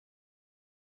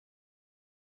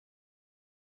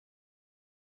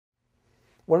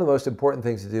One of the most important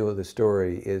things to do with a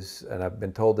story is, and I've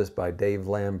been told this by Dave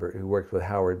Lambert, who works with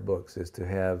Howard Books, is to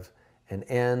have an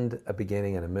end, a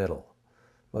beginning, and a middle.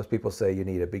 Most people say you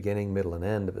need a beginning, middle, and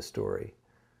end of a story.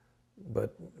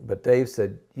 But Dave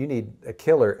said you need a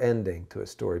killer ending to a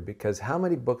story, because how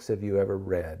many books have you ever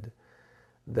read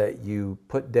that you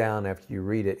put down after you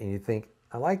read it and you think,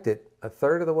 I liked it a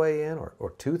third of the way in,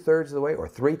 or 2/3 of the way, or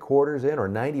 3/4 in, or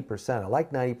 90%. I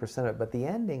like 90% of it, but the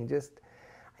ending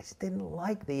I just didn't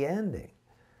like the ending.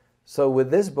 So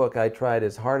with this book, I tried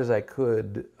as hard as I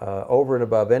could, over and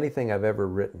above anything I've ever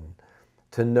written,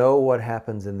 to know what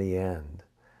happens in the end.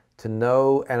 To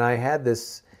know, and I had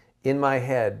this in my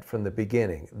head from the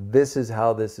beginning, this is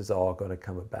how this is all going to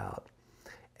come about.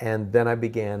 And then I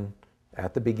began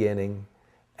at the beginning,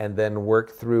 and then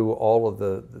worked through all of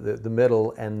the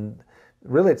middle, and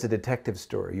really it's a detective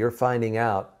story. You're finding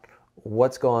out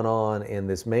what's going on in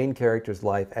this main character's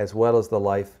life, as well as the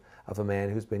life of a man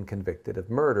who's been convicted of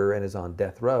murder and is on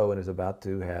death row and is about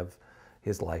to have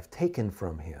his life taken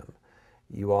from him.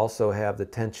 You also have the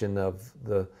tension of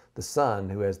the son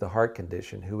who has the heart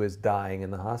condition, who is dying in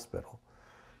the hospital.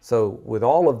 So with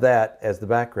all of that as the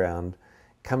background,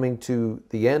 coming to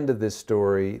the end of this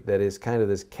story that is kind of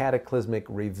this cataclysmic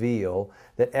reveal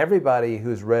that everybody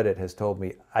who's read it has told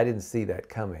me, I didn't see that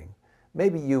coming.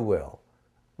 Maybe you will.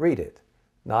 Read it,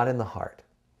 Not in the Heart.